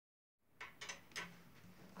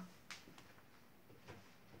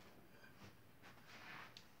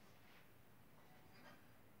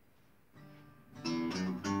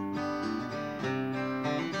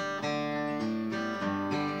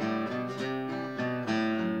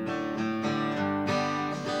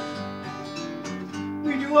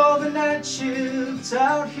night shifts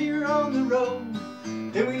out here on the road,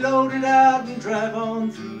 then we load it out and drive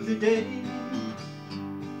on through the day.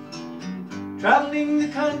 Traveling the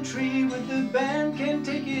country with the band can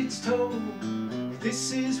take its toll.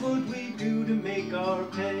 This is what we do to make our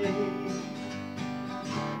pay.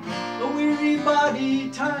 A weary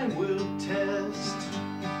body time will test.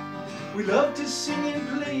 We love to sing and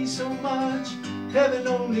play so much, heaven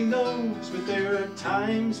only knows, but there are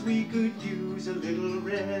times we could use a little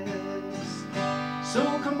rest. So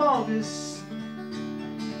come August,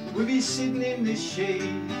 we'll be sitting in the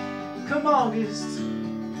shade. Come August,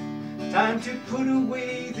 time to put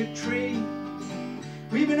away the trade.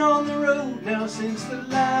 We've been on the road now since the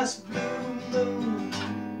last blue moon.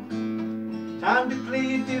 Time to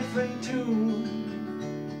play a different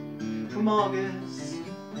tune. Come August,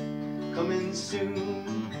 coming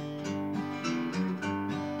soon.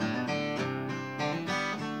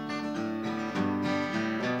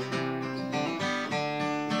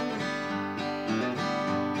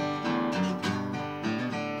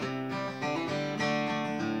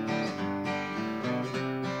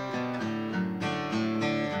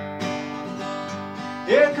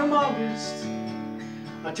 Yeah, come August,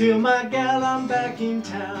 I tell my gal I'm back in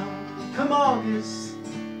town. Come August,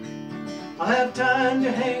 I'll have time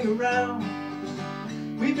to hang around.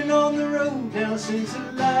 We've been on the road now since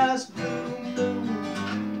the last blue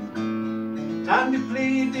moon. Time to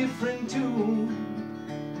play a different tune.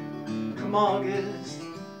 Come August,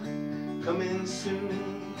 coming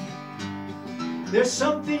soon. There's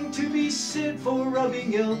something to be said for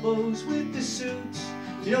rubbing elbows with the suits.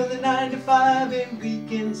 You know, the 9 to 5 and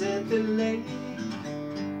weekends at the lake.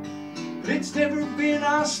 But it's never been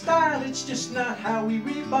our style, it's just not how we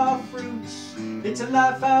reap our fruits. It's a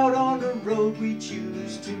life out on the road we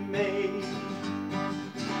choose to make.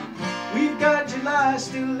 We've got July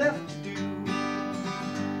still left to do,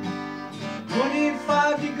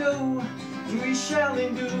 25 to go, and we shall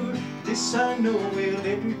endure. This I know, we'll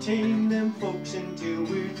entertain them folks until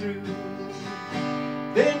we're through.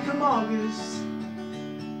 Then come August,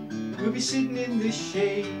 we'll be sitting in the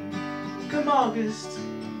shade. Come August,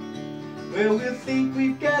 well, we'll think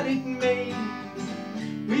we've got it made.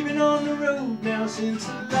 We've been on the road now since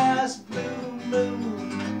the last blue moon.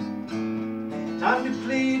 Time to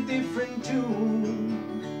play a different tune.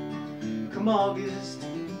 Come August,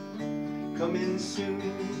 coming soon.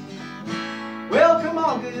 Well, come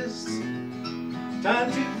August, time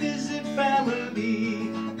to visit family.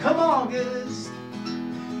 Come August,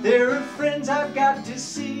 there are friends I've got to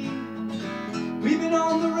see. We've been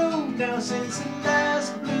on the road now since the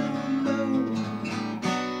last blue moon.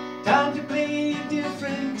 Time to play a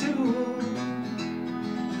different tune.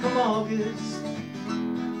 Come August,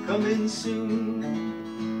 coming soon.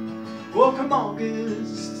 Oh, come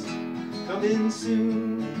August, coming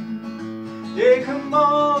soon. Yeah, come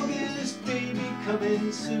August, baby,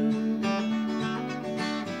 coming soon.